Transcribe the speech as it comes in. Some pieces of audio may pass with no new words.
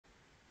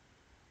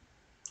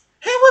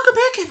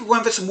Okay,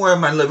 everyone, for some more of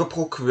my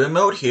Liverpool career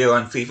mode here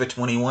on FIFA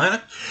 21.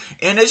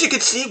 And as you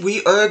can see,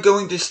 we are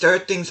going to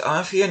start things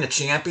off here in the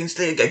Champions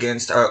League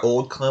against our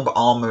old club,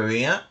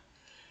 Almeria.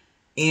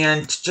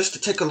 And just to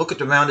take a look at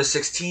the round of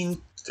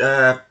 16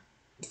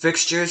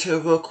 fixtures here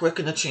real quick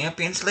in the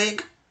Champions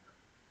League.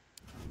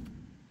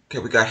 Okay,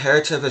 we got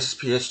Hertha versus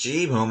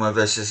PSG, Roma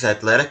versus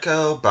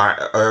Atletico,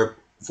 our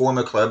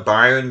former club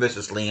Bayern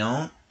versus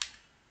Lyon.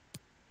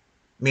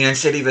 Man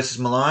City versus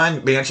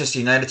Milan. Manchester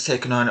United's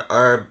taking on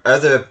our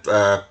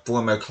other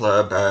former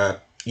club,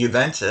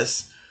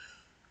 Juventus.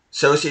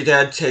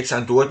 Sociedad takes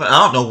on Dortmund. I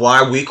don't know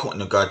why we couldn't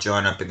have got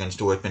drawn up against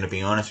Dortmund, to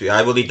be honest with you.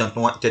 I really did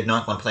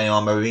not want to play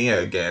Almeria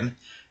again.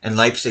 And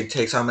Leipzig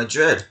takes on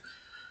Madrid.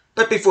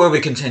 But before we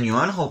continue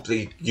on,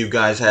 hopefully you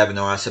guys have an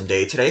awesome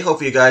day today.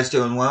 Hopefully you guys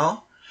doing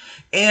well.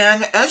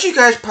 And as you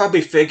guys probably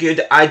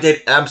figured, I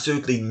did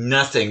absolutely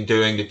nothing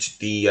during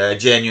the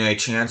January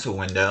transfer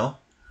window.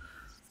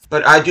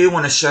 But I do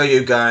want to show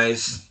you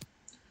guys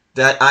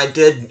that I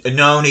did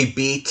not only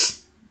beat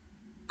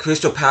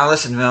Crystal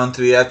Palace in round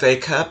 3 FA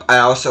Cup, I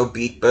also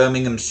beat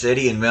Birmingham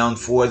City in round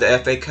 4 of the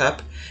FA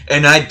Cup,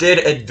 and I did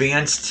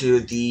advance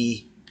to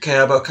the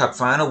Carabao Cup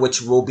final,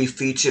 which will be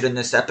featured in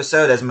this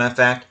episode. As a matter of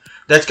fact,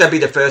 that's going to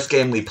be the first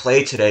game we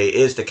play today,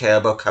 is the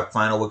Carabao Cup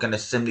final. We're going to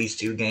sim these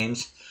two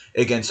games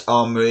against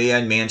Almeria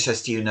and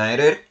Manchester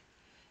United,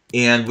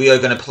 and we are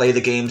going to play the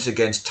games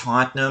against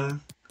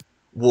Tottenham,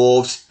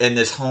 Wolves in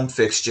this home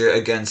fixture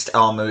against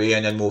Almeria,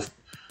 and then we'll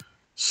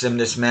sim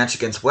this match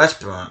against West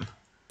Brom.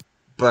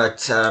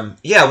 But,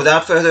 yeah,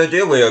 without further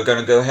ado, we are going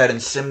to go ahead and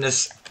sim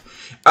this.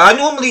 I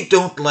normally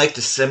don't like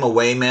to sim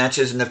away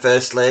matches in the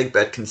first leg,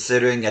 but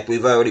considering that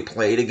we've already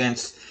played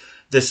against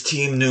this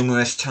team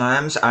numerous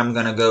times, I'm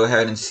going to go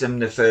ahead and sim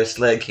the first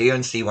leg here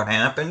and see what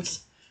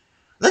happens.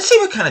 Let's see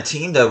what kind of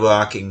team they're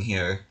rocking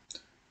here.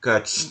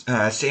 Got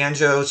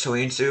Sancho,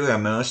 Soinsu,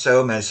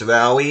 Hermoso,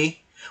 Mezraoui.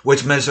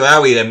 Which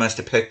Mezraoui they must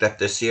have picked up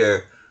this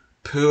year.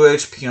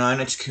 Puig,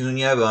 Pjanic,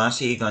 Cunha,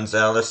 Rossi,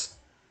 Gonzalez.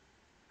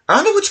 I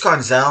don't know which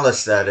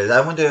Gonzalez that is.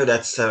 I wonder if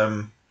that's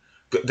the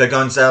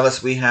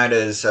Gonzalez we had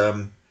as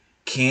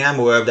Cam,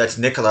 or if that's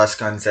Nicolas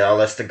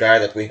Gonzalez, the guy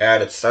that we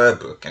had at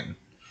Saarbrücken.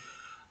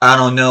 I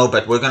don't know,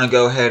 but we're going to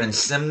go ahead and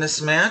sim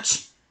this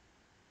match.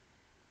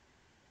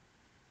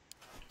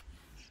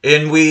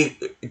 And we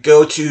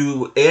go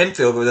to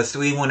Anfield with a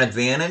 3-1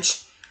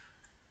 advantage.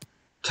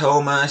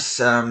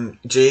 Thomas,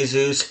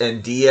 Jesus,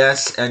 and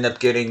Diaz end up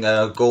getting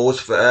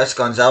goals for us.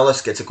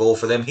 Gonzalez gets a goal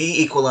for them.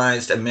 He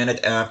equalized a minute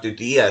after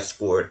Diaz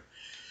scored.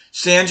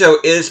 Sancho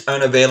is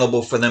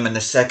unavailable for them in the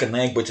second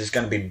leg, which is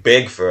going to be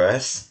big for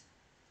us.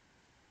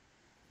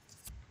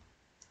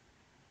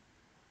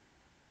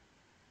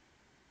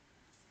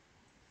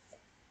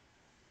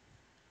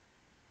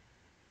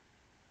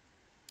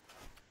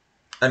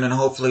 And then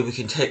hopefully we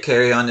can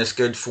carry on this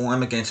good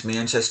form against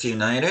Manchester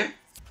United.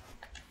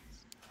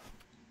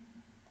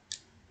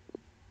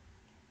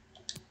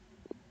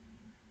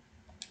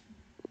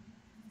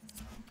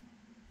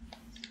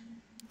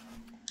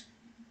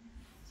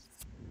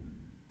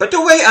 But the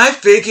way I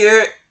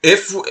figure,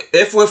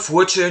 if we're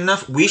fortunate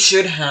enough, we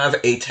should have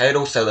a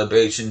title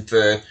celebration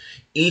for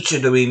each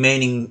of the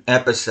remaining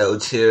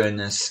episodes here in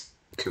this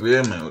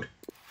career mode.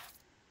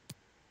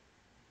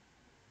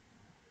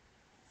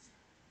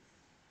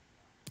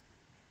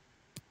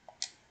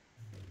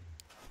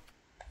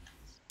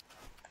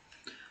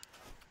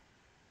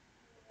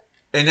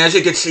 And as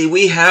you can see,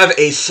 we have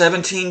a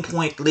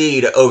 17-point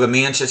lead over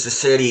Manchester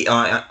City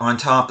on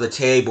top of the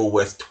table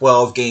with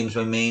 12 games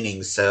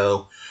remaining.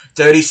 So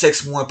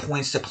 36 more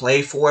points to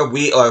play for.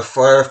 We are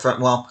far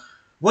from, well,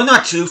 we're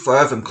not too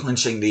far from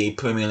clinching the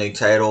Premier League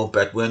title,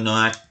 but we're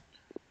not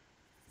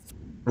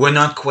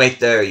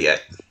quite there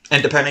yet.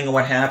 And depending on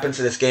what happens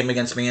to this game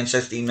against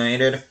Manchester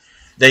United,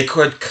 they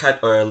could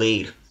cut our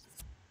lead.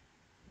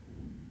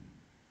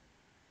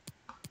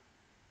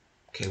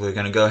 Okay, we're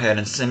going to go ahead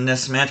and sim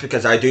this match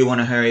because I do want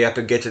to hurry up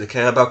and get to the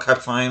Carabao Cup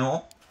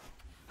final.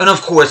 And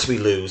of course we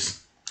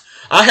lose.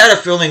 I had a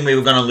feeling we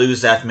were going to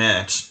lose that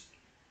match.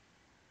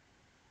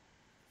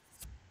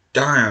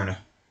 Darn.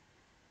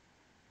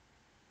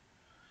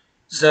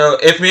 So,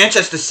 if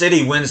Manchester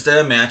City wins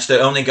their match,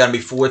 they're only going to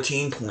be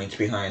 14 points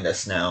behind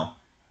us now.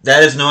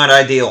 That is not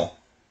ideal.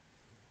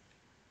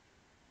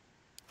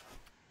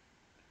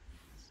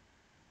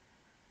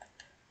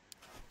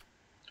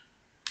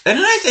 And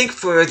I think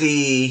for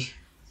the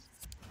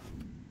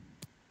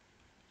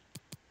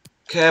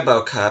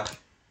Carabao Cup,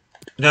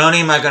 not only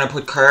am I going to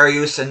put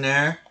Karius in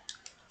there,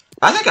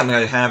 I think I'm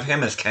going to have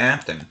him as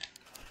captain.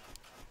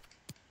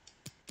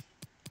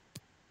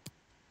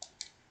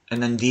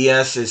 And then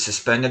Diaz is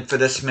suspended for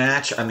this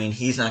match. I mean,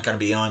 he's not going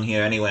to be on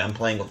here anyway. I'm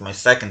playing with my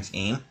second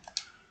team.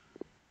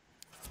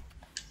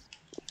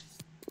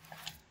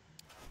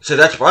 So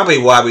that's probably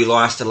why we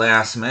lost the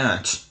last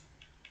match.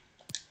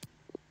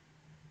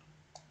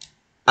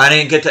 I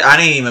didn't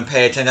even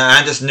pay attention.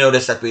 I just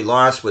noticed that we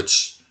lost,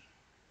 which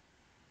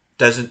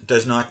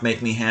does not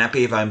make me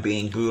happy if I'm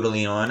being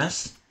brutally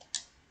honest.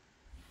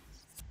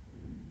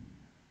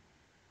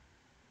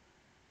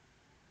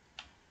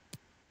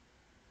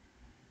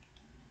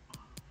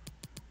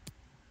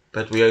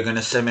 But we are going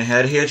to sim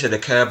ahead here to the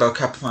Carabao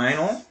Cup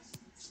final.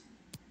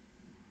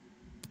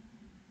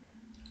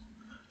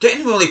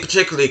 Didn't really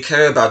particularly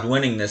care about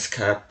winning this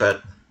cup,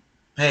 but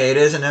hey, it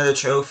is another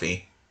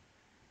trophy.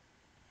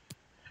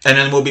 And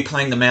then we'll be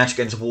playing the match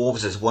against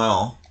Wolves as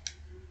well.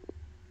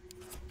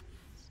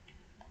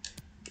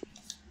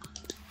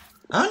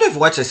 I wonder if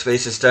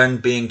What's-His-Face is done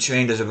being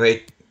trained as a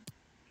rate.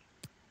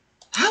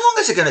 How long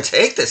is it going to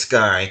take this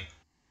guy?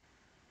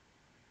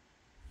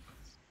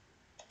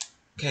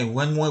 Okay,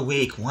 1 more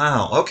week.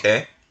 Wow,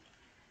 okay.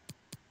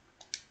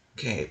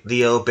 Okay,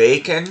 Leo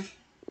Bacon.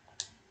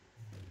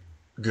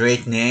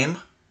 Great name.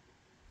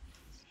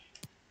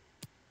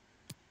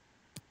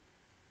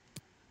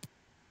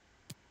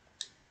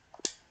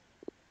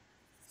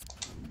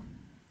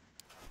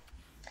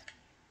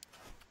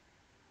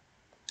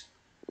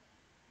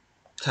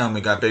 Tell him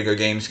we got bigger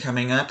games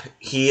coming up.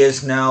 He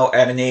is now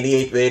at an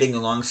 88 rating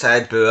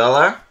alongside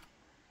Barella.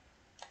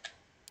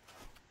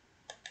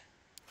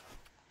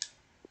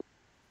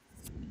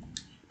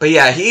 But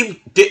yeah,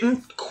 he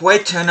didn't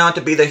quite turn out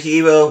to be the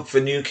hero for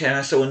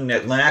Newcastle in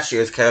that last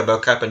year's Carabao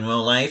Cup in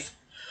real life.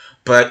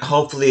 But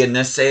hopefully in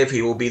this save,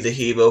 he will be the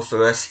hero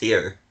for us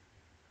here.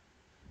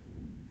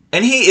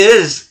 And he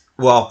is,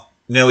 well,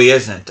 no he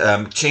isn't.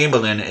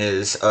 Chamberlain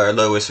is our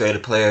lowest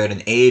rated player at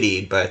an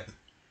 80, but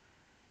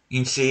you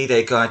can see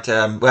they got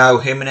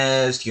Raul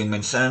Jimenez,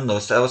 Heung-min Son, Lo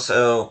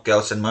Celso,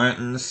 Gelson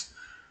Martins,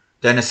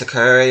 Dennis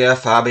Zakaria,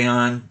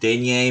 Fabian,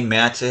 Digne,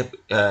 Matip,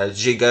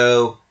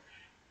 Gigo,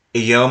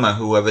 Ioma,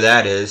 whoever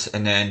that is,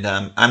 and then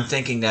I'm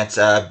thinking that's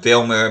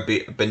Vilmer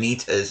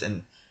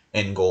Benitez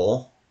in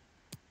goal.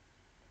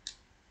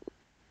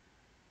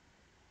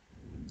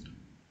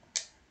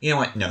 You know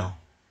what? No.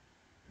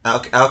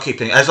 I'll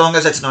keep it. As long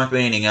as it's not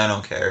raining, I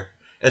don't care.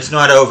 It's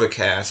not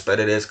overcast, but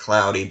it is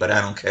cloudy, but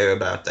I don't care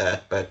about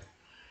that. But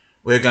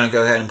we're going to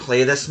go ahead and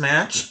play this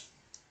match.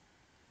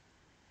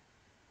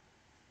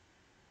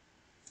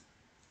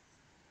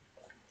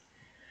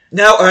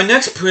 Now, our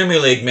next Premier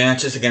League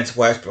match is against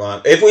West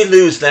Brom. If we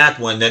lose that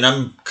one, then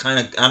I'm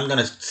going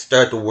to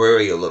start to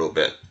worry a little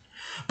bit.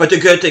 But the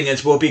good thing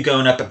is we'll be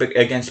going up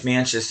against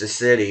Manchester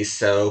City,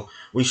 so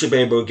we should be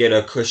able to get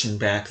a cushion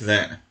back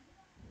then.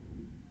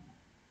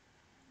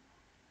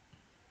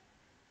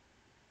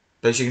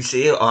 But as you can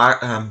see,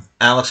 our,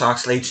 Alex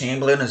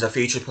Oxlade-Chamberlain is a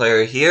featured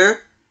player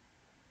here.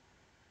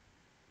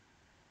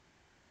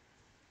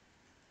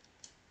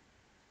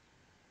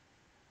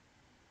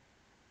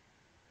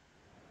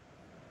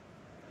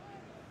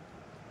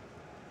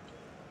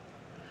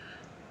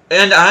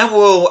 And I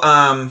will,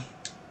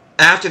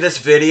 after this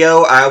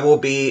video, I will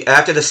be,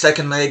 after the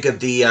second leg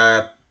of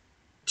the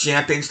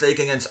Champions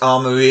League against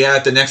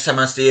Almeria, the next time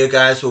I see you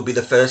guys will be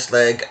the first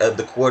leg of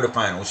the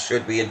quarterfinals,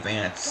 should we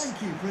advance.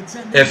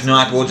 If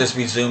not, we'll just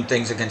resume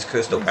things against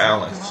Crystal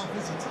Palace.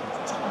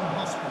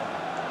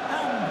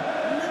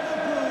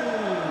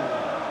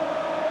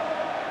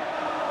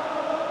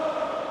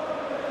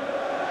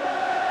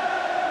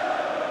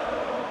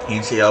 You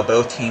can see how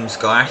both teams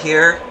got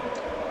here.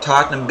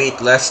 Tottenham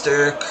beat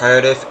Leicester,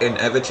 Cardiff, and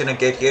Everton to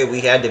get here. We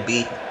had to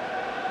beat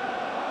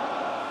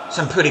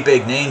some pretty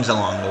big names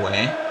along the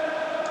way.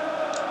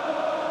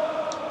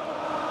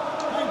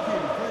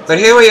 But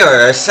here we are,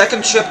 our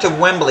second trip to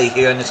Wembley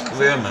here in this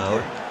career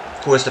mode.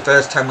 Of course, the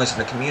first time was in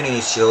the Community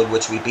Shield,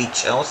 which we beat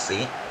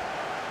Chelsea.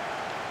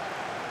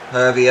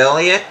 Harvey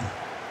Elliott.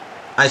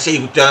 I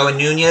see Darwin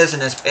Nunez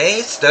in his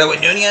pace. Darwin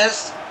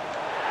Nunez.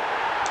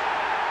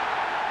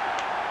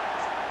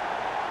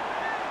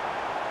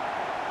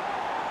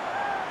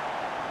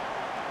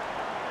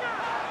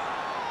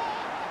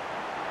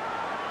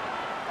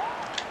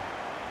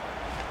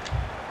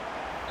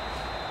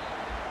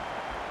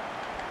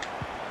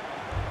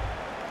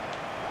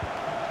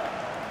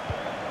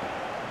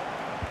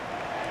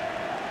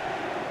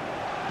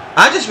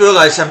 I just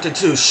realized something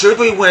too. Should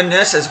we win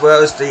this as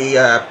well as the,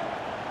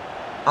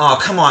 oh,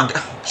 come on.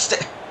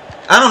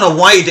 I don't know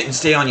why you didn't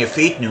stay on your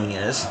feet,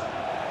 Nunez.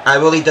 I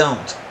really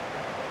don't.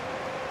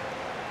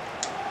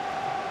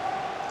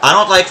 I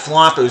don't like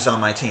floppers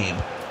on my team.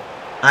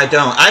 I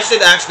don't. I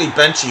should actually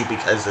bench you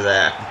because of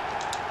that.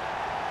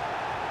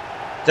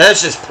 That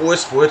is just poor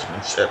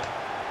sportsmanship.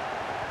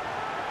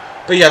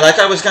 But yeah, like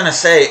I was going to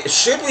say,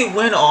 should we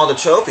win all the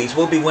trophies,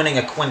 we'll be winning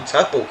a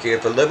quintuple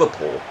here for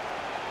Liverpool.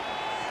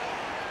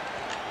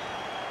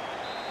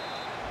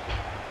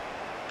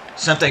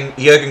 Something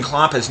Jurgen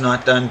Klopp has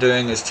not done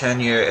during his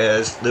tenure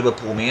as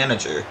Liverpool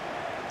manager.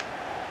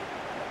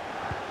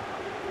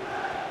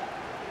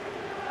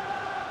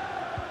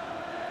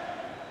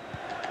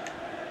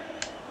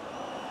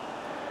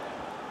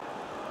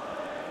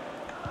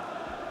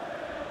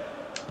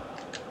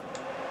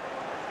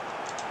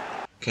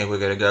 Okay, we're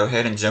going to go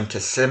ahead and jump to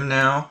Sim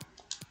now.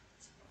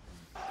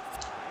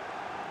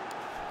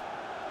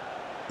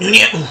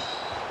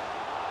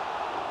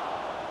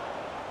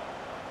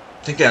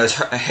 I think that was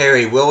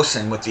Harry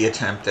Wilson with the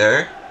attempt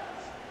there.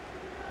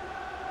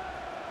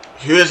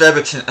 Here's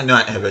Everton,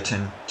 not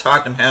Everton,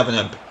 Tottenham having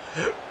a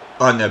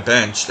on their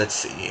bench. Let's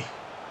see.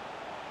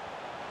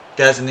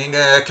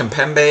 Gazaniga,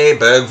 Kimpembe,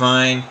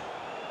 Bergwijn.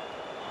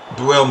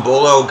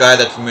 Bolo, guy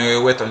that's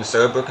familiar with on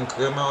Serberg and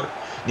career mode.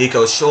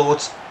 Nico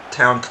Schultz,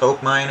 Town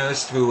Coke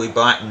Miners, who we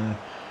bought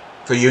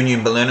for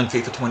Union Berlin in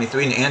FIFA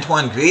 23, and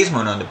Antoine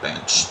Griezmann on the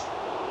bench.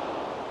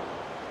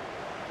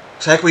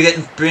 Looks like we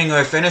didn't bring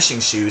our finishing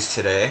shoes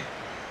today.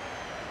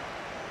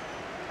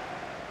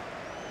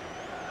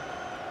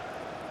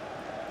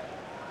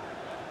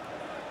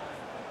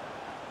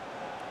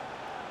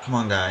 Come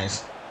on,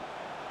 guys.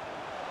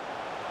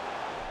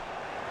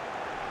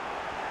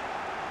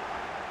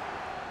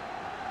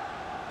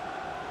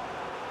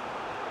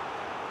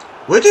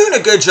 We're doing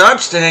a good job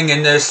staying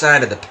in their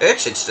side of the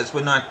pitch. It's just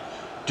we're not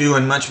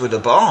doing much with the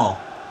ball.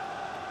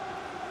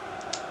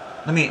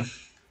 Let me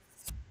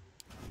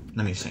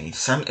see.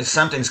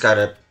 Something's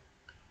gotta...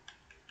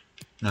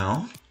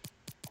 No?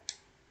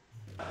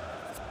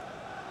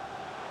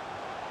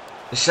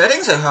 The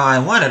settings are how I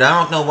want it. I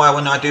don't know why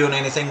we're not doing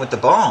anything with the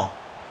ball.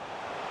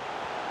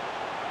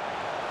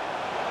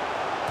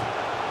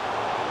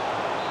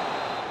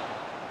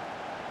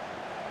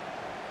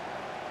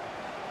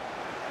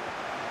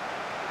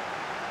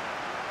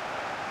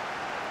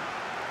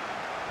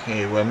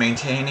 Okay, we're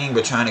maintaining.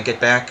 We're trying to get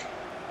back.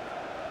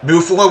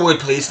 Move forward,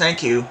 please.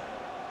 Thank you.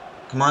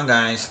 Come on,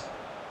 guys.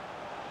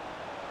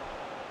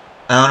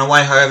 I don't know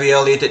why Harvey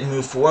Elliott didn't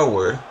move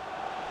forward.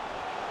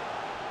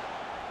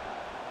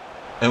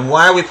 And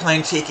why are we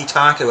playing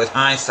tiki-taka with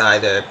high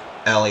side there,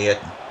 Elliott?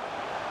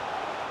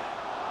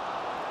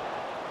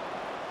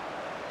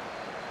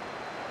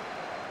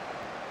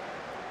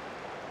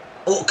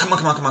 Oh, come on,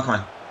 come on, come on, come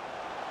on.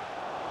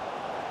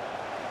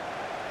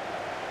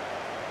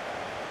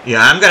 Yeah,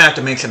 I'm gonna have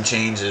to make some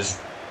changes.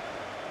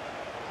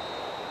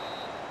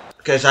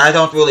 Because I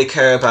don't really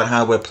care about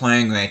how we're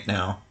playing right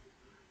now.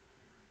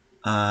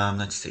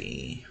 Let's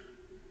see.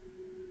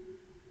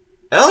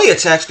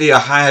 Elliott's actually a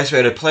highest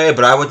rated player,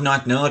 but I would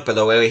not know it by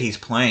the way he's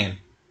playing.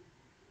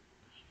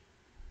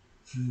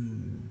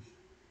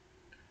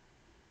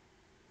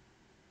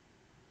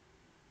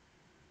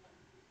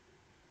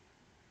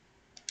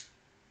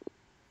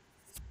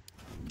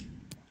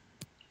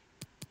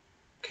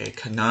 Okay,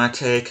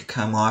 Kanate could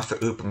come off for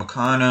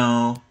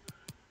Upamecano.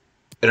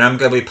 And I'm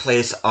going to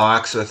replace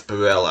Ox with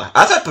Barella.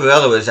 I thought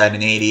Barella was at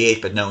an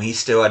 88, but no, he's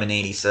still at an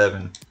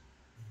 87.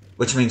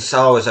 Which means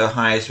Saul is our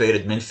highest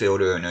rated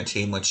midfielder in our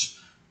team, which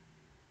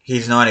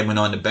he's not even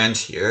on the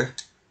bench here.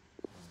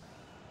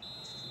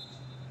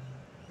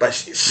 But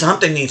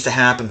something needs to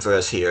happen for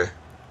us here.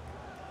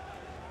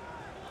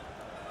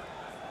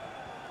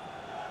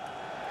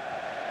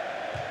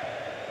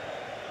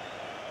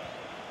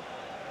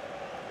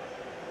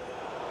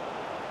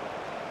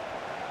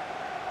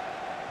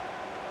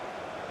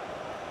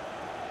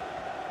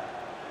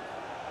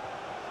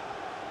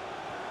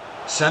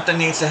 Something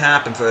needs to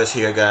happen for us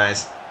here,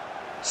 guys.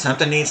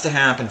 Something needs to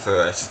happen for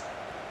us.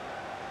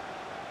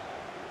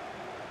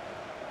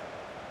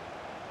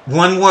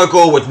 One more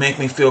goal would make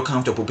me feel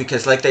comfortable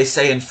because, like they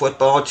say in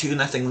football,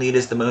 2-0 lead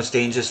is the most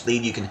dangerous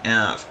lead you can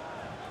have.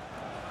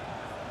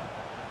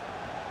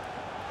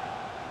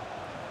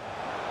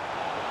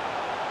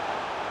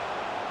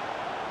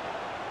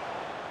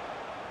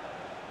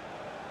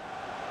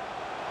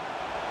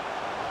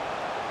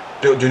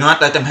 Do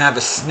not let them have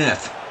a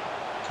sniff.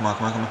 Come on,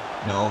 come on, come on.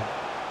 No.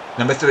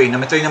 Number three.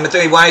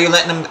 Why are you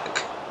letting them...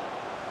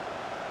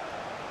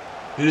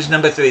 Who's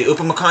number 3?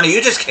 Upamecano,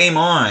 you just came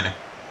on.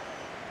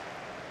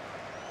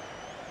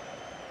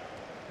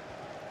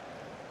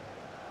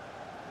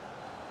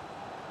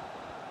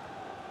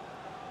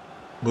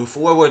 Move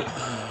forward.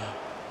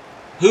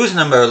 Who's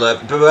number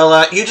 11?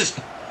 Barella, you just...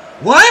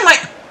 Why am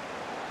I...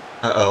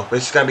 Uh-oh,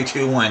 it's gotta be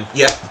 2-1.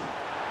 Yep.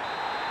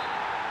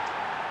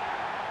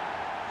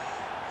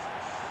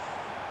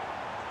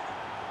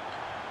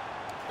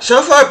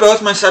 So far,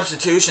 both my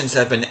substitutions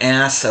have been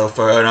ass so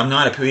far, and I'm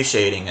not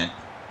appreciating it.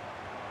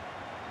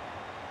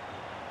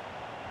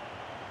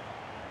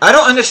 I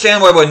don't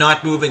understand why we're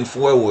not moving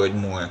forward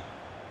more.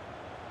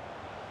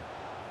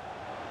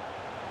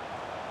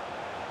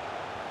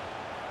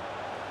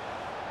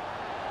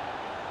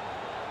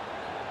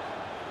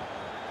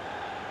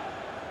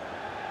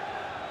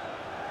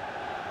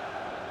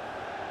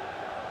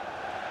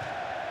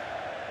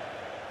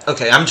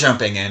 Okay, I'm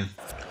jumping in.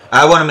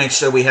 I want to make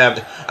sure we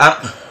have...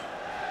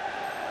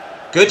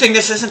 Good thing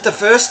this isn't the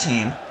first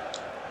team.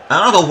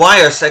 I don't know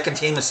why our second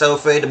team is so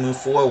afraid to move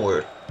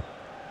forward.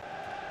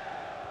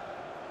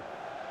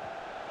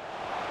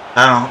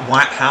 I don't know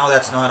how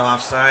that's not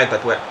offside,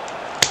 but what...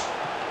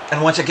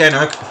 And once again,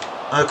 our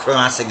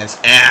crossing is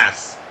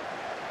ass.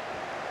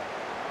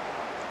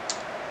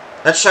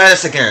 Let's try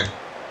this again.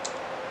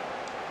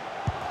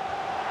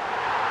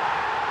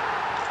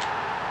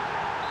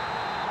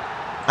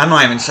 I'm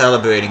not even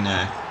celebrating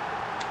that.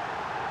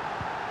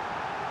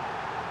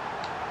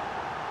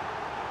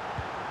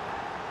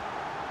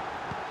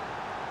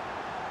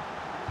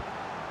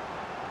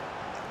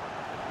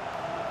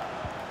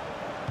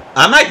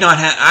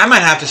 I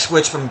might have to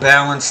switch from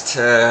balance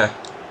to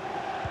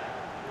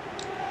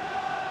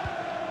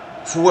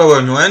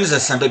forward runs or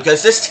something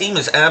because this team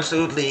is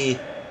absolutely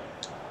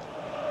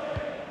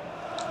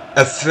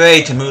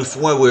afraid to move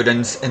forward in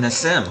a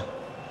sim.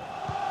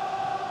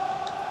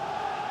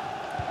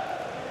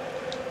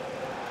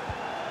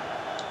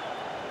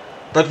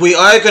 But we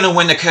are going to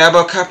win the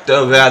Carabao Cup,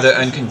 though, rather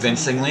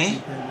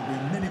unconvincingly.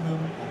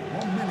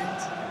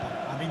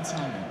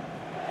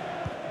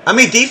 I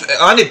mean,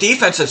 on the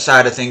defensive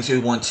side of things, we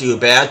weren't too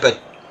bad, but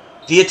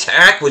the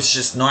attack was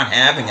just not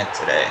having it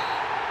today.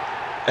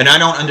 And I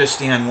don't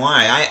understand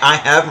why. I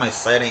have my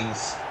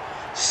settings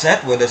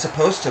set where they're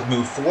supposed to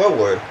move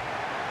forward.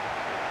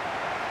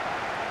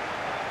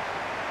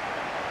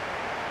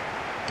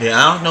 Yeah,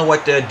 I don't know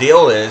what their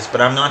deal is,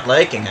 but I'm not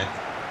liking it.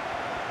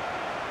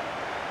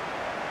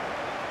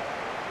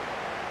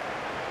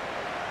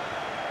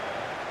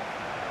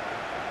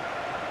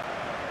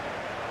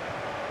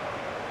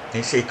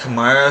 You see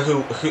Kamara,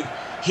 who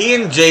he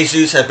and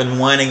Jesus have been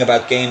whining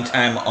about game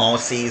time all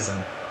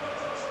season.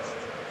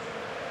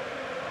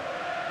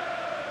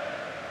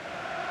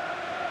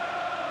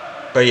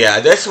 But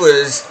yeah, this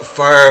was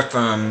far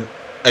from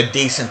a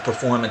decent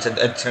performance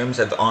in terms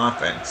of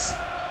offense.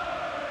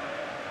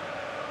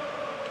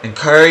 And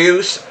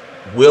Karius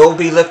will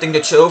be lifting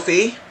the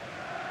trophy.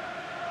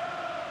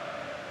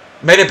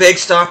 Made a big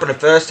stop in the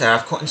first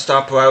half. Couldn't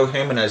stop Raul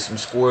Jimenez from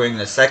scoring in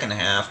the second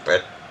half,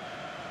 but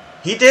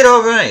he did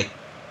alright.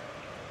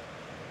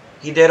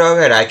 He did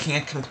alright. I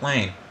can't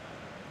complain.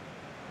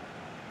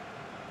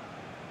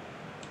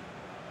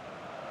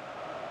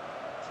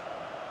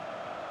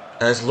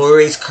 As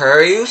Loris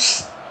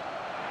Karius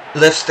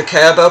lifts the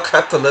Carabao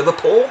Cup for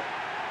Liverpool.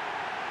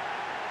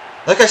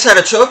 Like I said,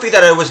 a trophy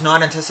that I was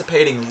not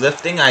anticipating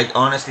lifting. I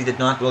honestly did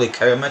not really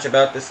care much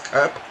about this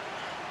cup.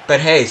 But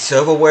hey,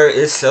 silverware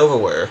is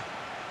silverware.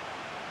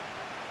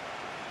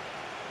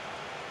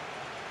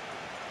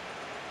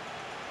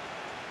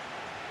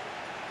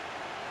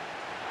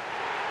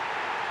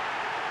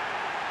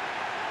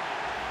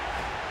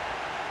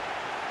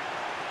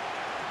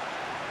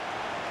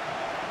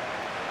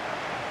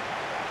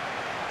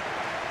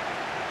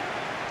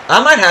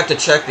 I might have to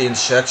check the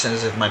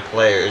instructions of my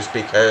players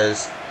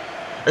because,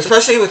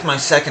 especially with my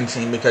second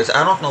team, because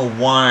I don't know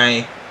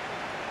why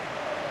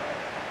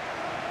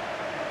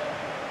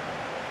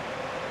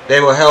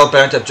they were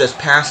hell-bent of just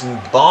passing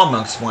the ball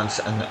amongst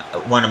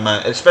one of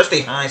my,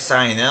 especially High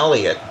and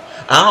Elliott.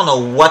 I don't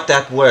know what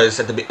that was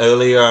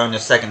earlier in the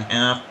second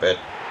half, but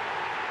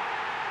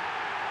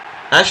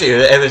actually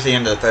it was the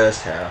end of the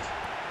first half.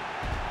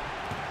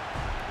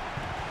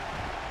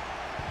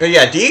 But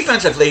yeah,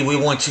 defensively, we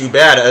weren't too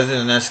bad, other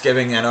than us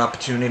giving an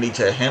opportunity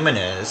to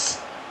Jimenez,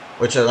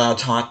 which allowed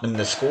Tottenham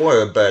to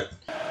score. But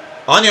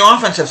on the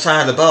offensive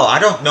side of the ball, I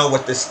don't know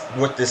what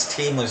this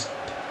team was.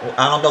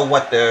 I don't know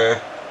what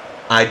their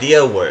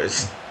idea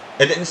was.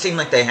 It didn't seem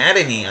like they had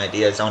any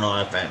ideas on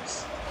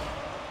offense.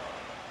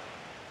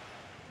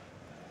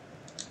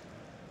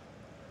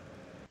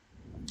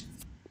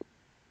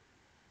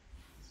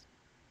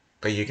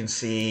 But you can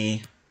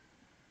see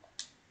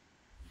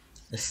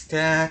the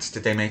stats.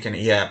 Did they make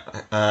any? Yeah,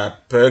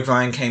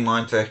 Bergwijn came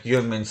on for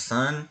Heung-min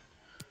Son.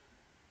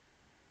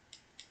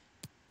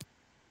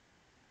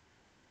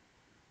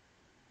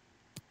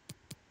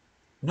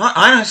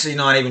 Honestly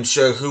not even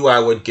sure who I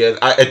would give.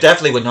 I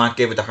definitely would not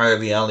give it to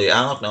Harvey Elliott.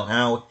 I don't know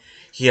how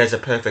he has a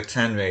perfect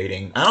 10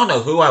 rating. I don't know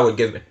who I would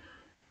give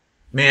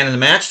man of the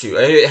match to.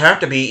 It'd have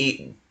to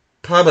be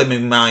probably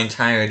my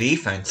entire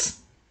defense.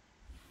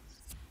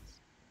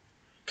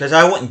 Because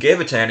I wouldn't give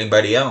it to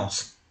anybody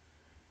else.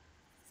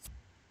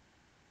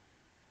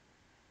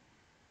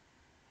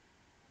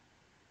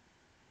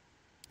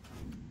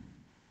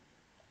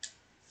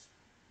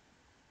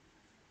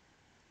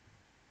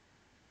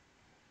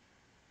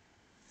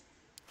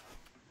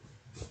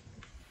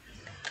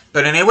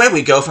 But anyway,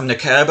 we go from the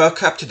Carabao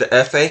Cup to the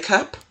FA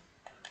Cup,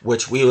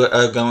 which we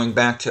are going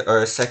back to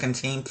our second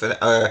team for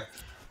our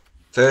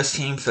first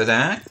team for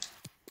that.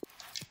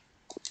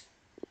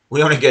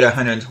 We only get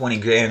 120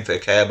 grand for the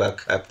Carabao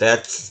Cup.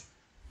 That's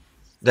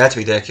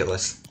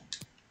ridiculous.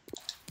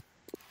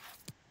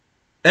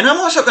 And I'm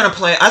also going to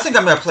play, I think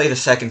I'm going to play the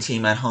second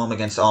team at home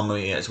against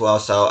Almeria as well.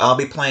 So I'll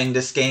be playing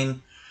this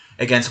game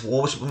against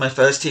Wolves with my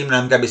first team, and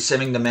I'm going to be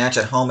simming the match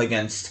at home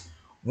against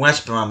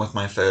West Brom with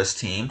my first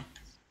team.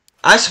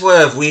 I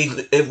swear,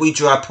 if we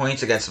drop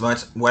points against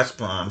West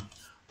Brom,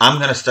 I'm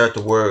going to start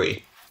to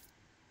worry.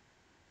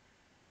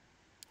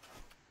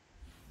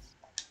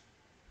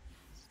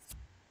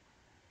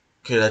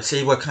 Okay, let's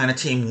see what kind of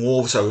team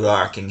Wolves are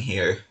rocking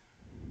here.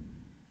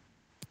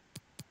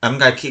 I'm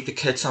going to keep the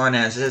kits on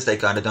as is. They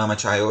got Adama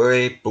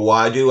Traore,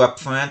 Buadu up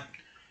front.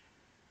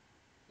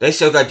 They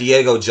still got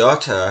Diego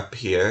Jota up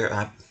here.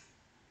 I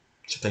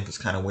think it's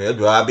kind of weird.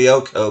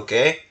 Rabiot,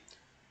 okay.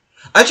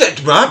 They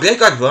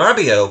got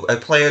Rabiot, a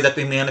player that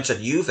we managed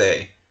at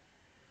Juve.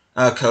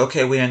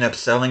 Koke, we end up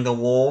selling the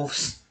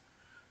Wolves.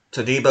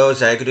 Todibo,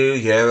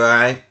 Zagadou,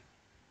 Yerai.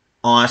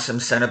 Awesome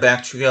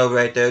centre-back trio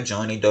right there.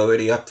 Johnny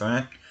Doherty up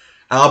front.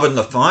 Alban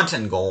Lafont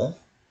in goal.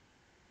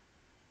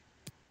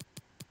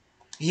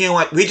 You know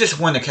what? We just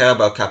won the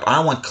Carabao Cup.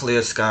 I want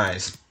clear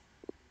skies.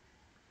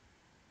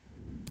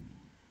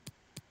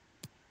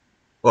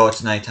 Well,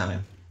 it's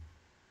nighttime.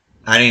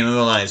 I didn't even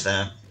realize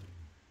that.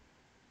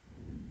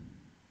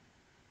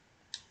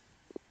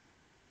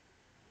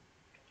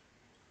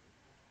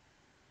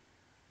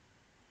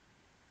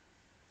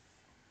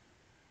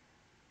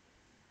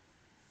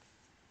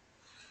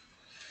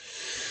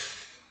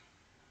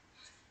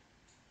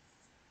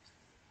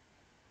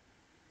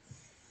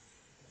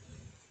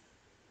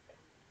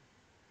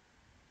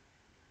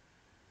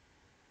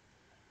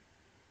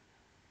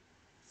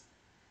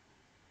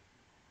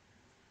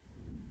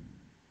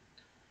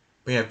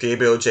 We have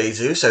Gabriel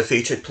Jesus, our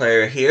featured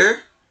player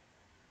here.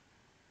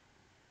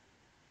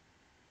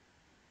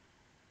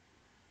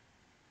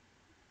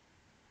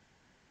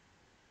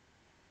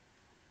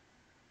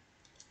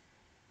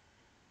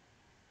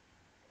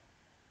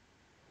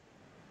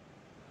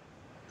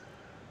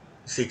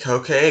 See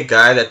Koke, a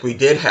guy that we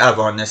did have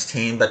on this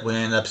team, but we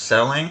ended up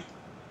selling.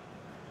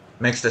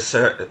 Makes the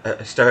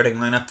starting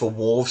lineup for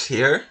Wolves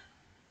here.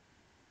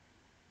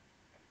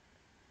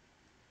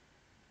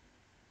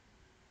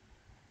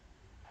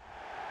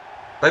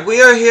 But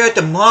we are here at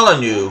the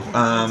Molyneux,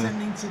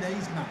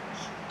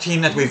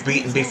 team that we've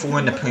beaten before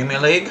in the Premier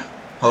League.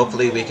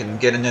 Hopefully we can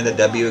get another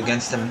W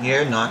against them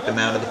here, knock them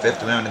out of the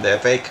 5th round of the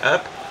FA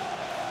Cup.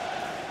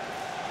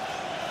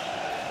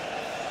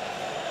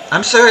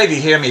 I'm sorry if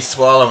you hear me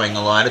swallowing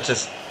a lot, it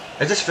just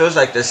feels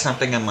like there's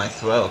something in my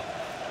throat.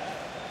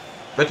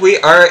 But we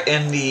are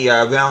in the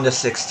round of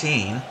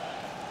 16.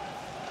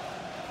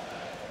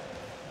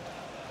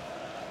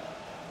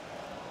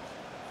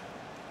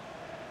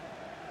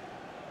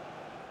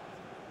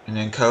 And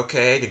then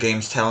Koke, the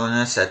game's telling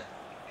us that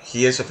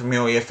he is a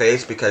familiar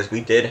face because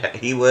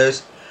he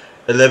was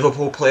a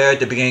Liverpool player at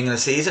the beginning of the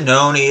season.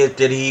 Not only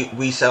did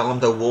we sell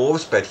him to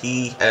Wolves, but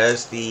he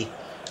has the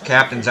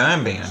captain's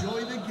armband.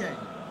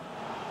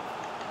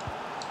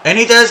 And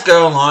he does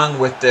go along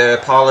with the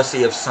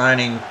policy of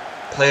signing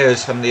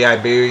players from the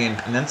Iberian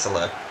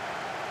Peninsula,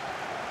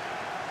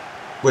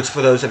 which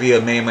for those of you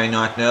who may or may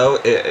not know,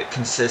 it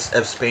consists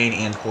of Spain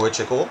and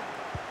Portugal.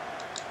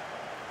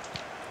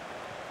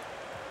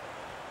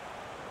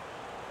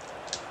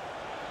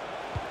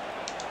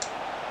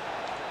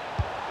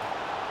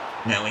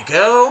 There we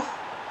go.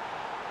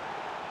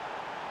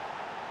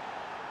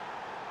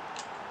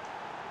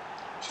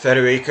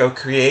 Federico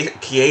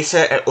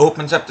Chiesa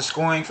opens up the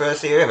scoring for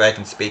us here, if I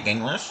can speak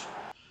English.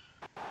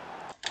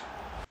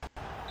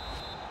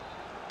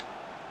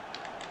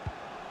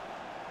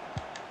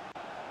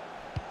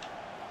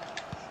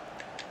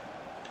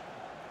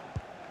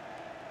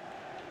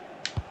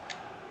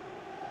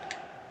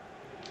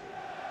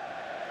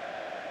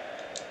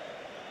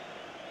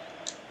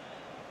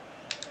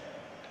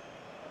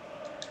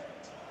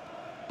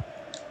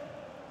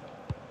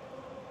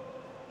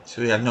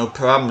 So we have no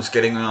problems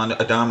getting on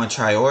Adama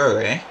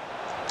Traore.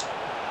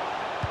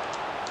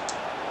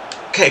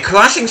 Okay,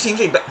 crossing seems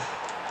to be...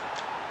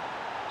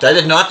 That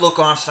did not look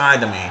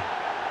offside to me.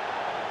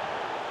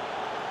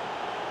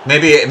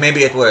 Maybe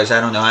it was,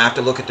 I don't know. I have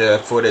to look at the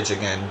footage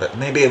again, but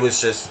maybe it was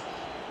just...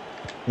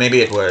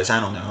 Maybe it was, I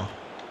don't know.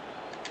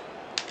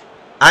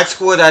 I'd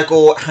scored that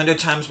goal 100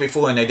 times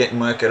before and they didn't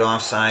mark it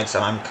offside,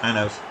 so I'm kind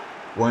of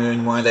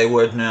wondering why they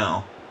would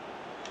now.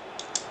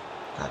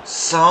 Got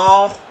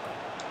Saul.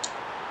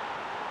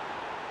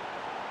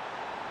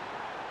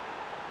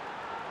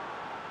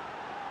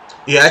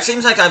 Yeah, it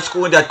seems like I've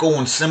scored that goal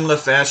in similar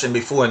fashion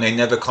before and they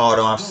never called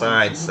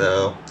offside,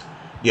 so...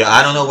 Yeah,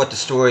 I don't know what the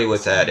story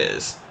with that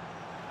is.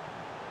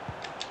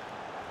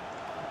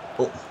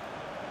 Oh.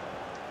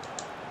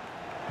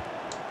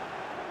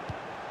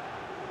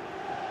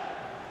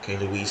 Okay,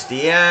 Luis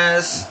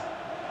Diaz.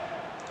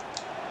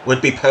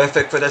 Would be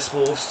perfect for this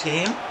Wolves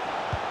team.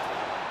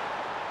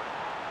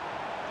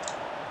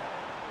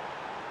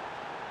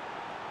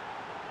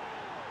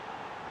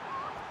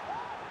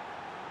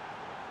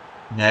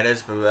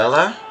 Neres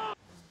Barella.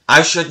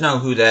 I should know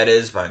who that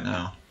is by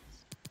now.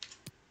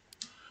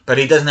 But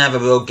he doesn't have a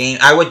real game.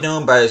 I would know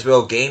him by his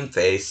real game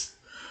face.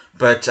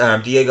 But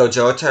Diego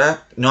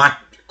Jota, not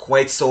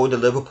quite sold to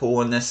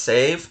Liverpool in this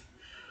save.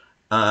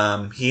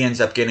 He ends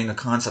up getting a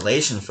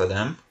consolation for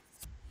them.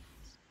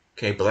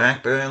 Okay,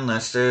 Blackburn,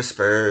 Leicester,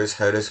 Spurs,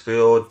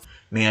 Huddersfield,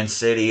 Man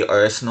City,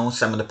 Arsenal.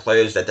 Some of the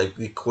players that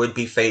we could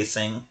be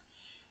facing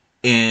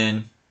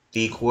in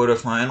the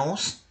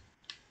quarterfinals.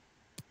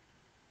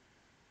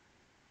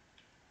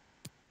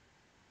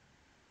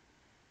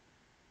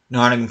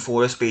 Nottingham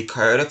Forest beat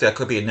Cardiff. That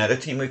could be another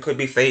team we could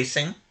be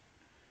facing.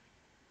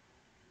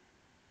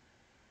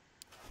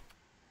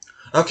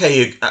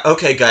 Okay,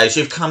 okay, guys,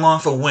 you've come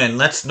off a win.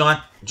 Let's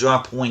not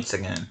draw points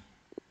again,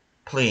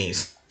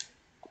 please.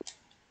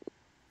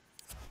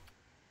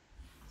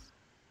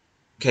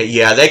 Okay,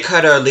 yeah, they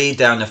cut our lead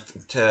down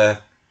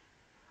to.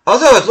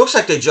 Although it looks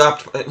like they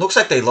dropped. It looks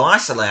like they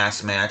lost the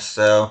last match.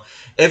 So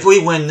if we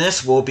win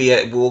this, we'll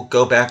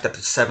go back up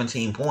to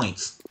 17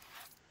 points.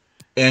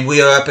 And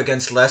we are up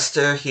against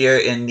Leicester here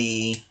in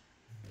the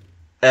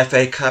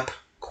FA Cup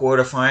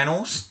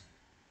quarterfinals.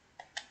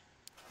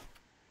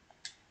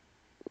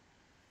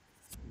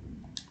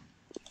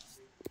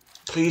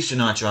 Please do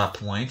not drop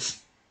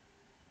points.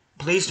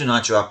 Please do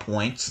not drop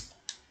points.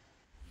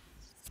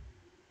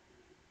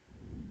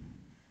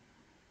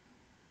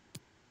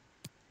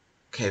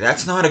 Okay,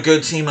 that's not a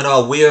good team at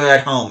all. We are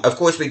at home. Of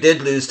course, we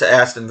did lose to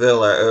Aston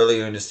Villa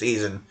earlier in the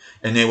season,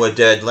 and they were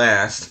dead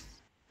last.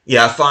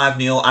 Yeah,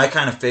 5-0. I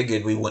kind of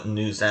figured we wouldn't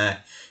lose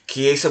that.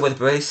 Chiesa with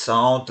brace,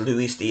 Saul,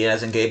 Luis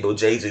Diaz, and Gabriel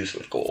Jesus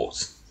with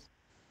goals.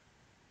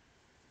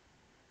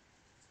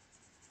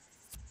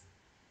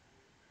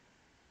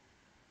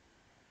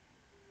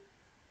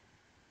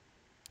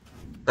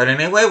 But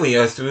anyway, we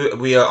are through.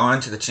 We are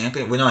on to the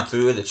champion. We're not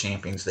through the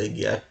Champions League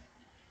yet.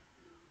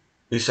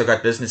 We still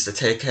got business to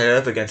take care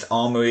of against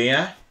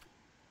Almeria,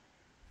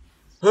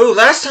 who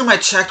last time I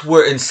checked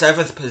were in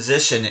 7th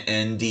position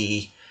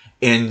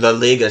in La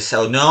Liga.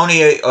 So not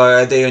only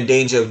are they in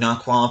danger of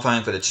not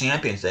qualifying for the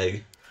Champions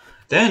League,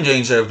 they're in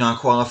danger of not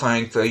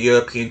qualifying for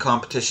European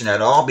competition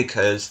at all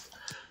because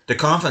the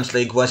Conference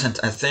League wasn't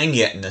a thing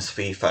yet in this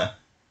FIFA.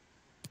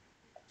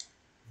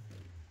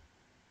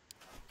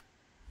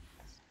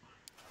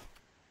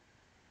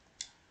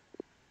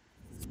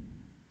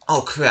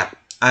 Oh crap!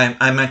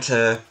 I meant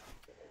to.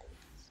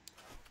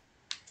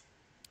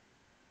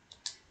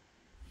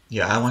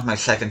 Yeah, I want my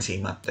second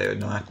team up there,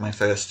 not my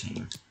first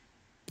team.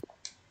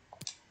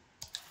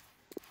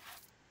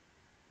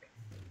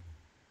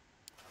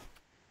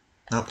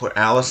 I'll put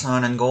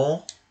Alisson in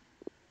goal.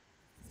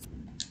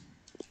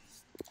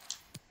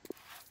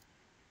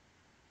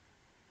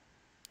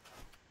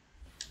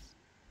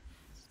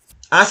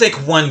 I think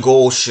 1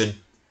 goal should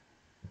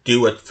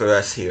do it for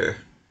us here.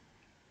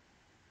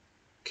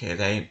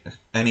 Okay,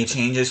 any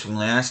changes from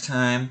last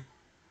time?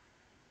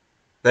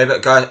 They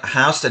got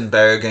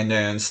Haustenberg in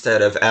there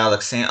instead of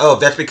Alexandro. Oh,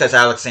 that's because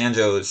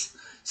Alexandro's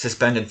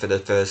suspended for the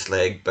first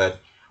leg, but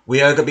we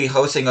are going to be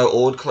hosting our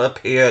old club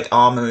here at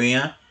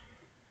Almeria.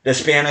 The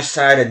Spanish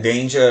side in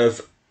danger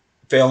of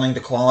failing to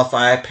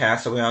qualify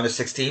past the round of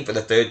 16 for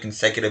the 3rd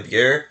consecutive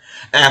year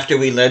after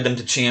we led them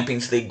to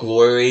Champions League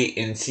glory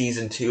in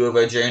Season 2 of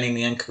our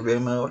Journeyman career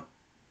mode.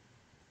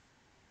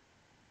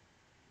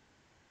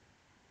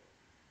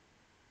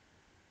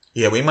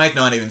 Yeah, we might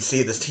not even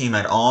see this team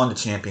at all in the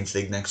Champions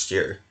League next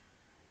year.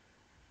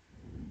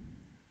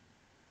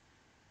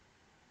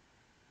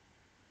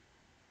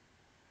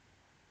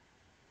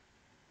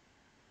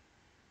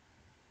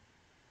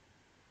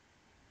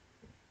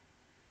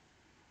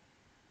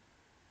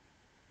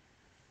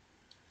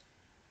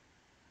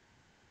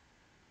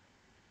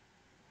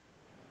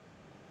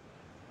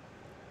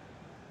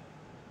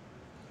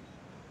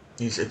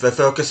 We're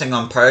focusing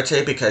on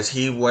Partey because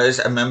he was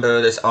a member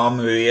of this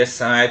Almeria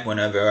side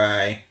whenever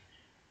I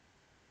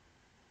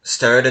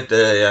started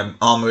the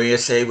Almeria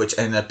save, which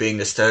ended up being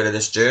the start of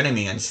this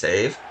Journeyman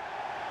save.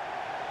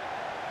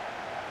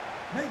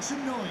 Make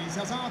some noise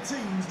as our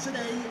teams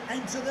today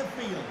enter the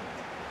field.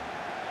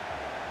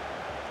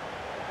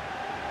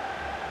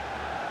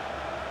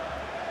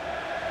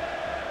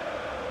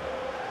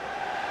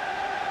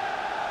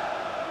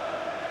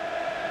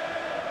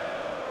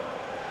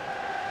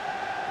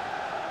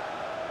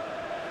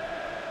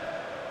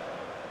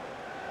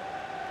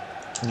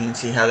 You can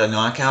see how the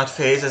knockout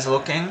phase is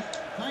looking.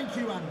 Thank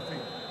you,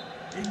 Anfield.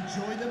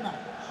 Enjoy the match.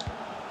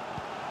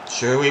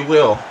 Sure we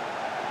will.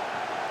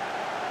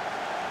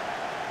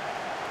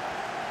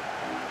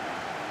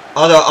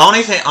 Although,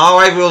 all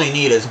I really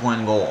need is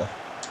 1 goal.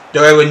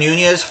 Darwin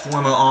Nunez,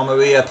 former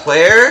Almeria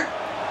player.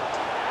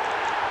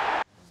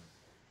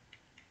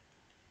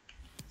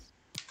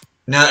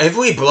 Now, if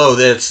we blow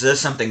this, there's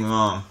something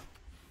wrong.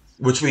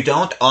 Which we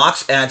don't.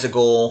 Ox adds a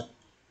goal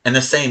in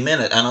the same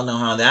minute. I don't know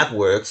how that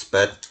works,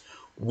 but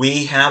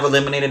we have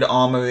eliminated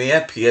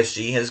Almeria.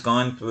 PSG has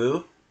gone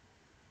through.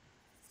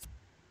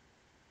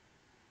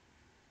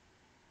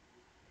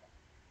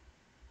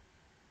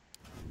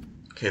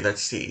 Okay,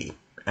 let's see.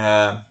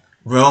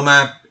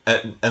 Roma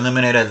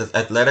eliminated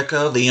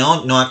Atletico.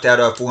 Lyon knocked out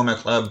our former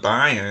club,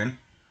 Bayern.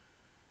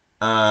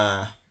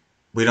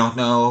 We don't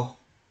know.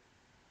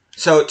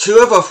 So,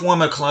 2 of our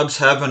former clubs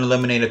have been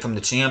eliminated from the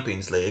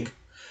Champions League.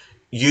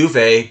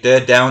 Juve,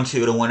 they're down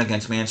 2-1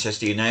 against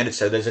Manchester United,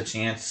 so there's a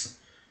chance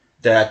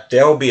that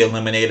they'll be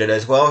eliminated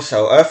as well.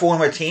 So, our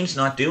former team's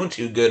not doing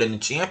too good in the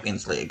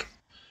Champions League.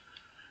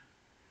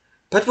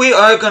 But we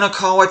are going to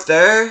call it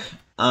there.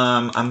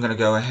 I'm going to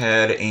go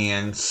ahead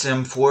and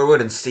sim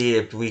forward and see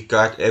if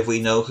we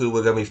know who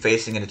we're going to be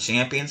facing in the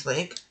Champions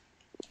League.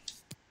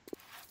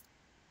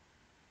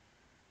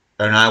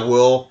 And I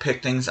will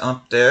pick things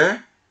up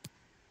there.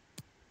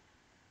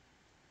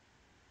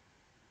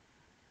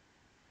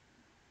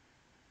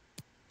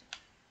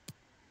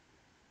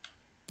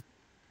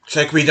 It's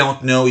like we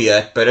don't know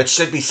yet, but it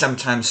should be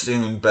sometime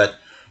soon. But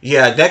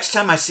yeah, next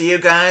time I see you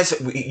guys,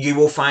 you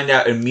will find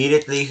out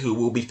immediately who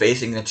will be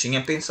facing the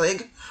Champions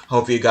League.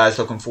 Hope you guys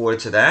looking forward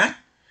to that.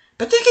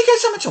 But thank you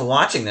guys so much for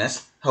watching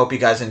this. Hope you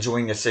guys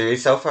enjoying the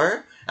series so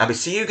far. I'll be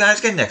seeing you guys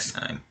again next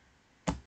time.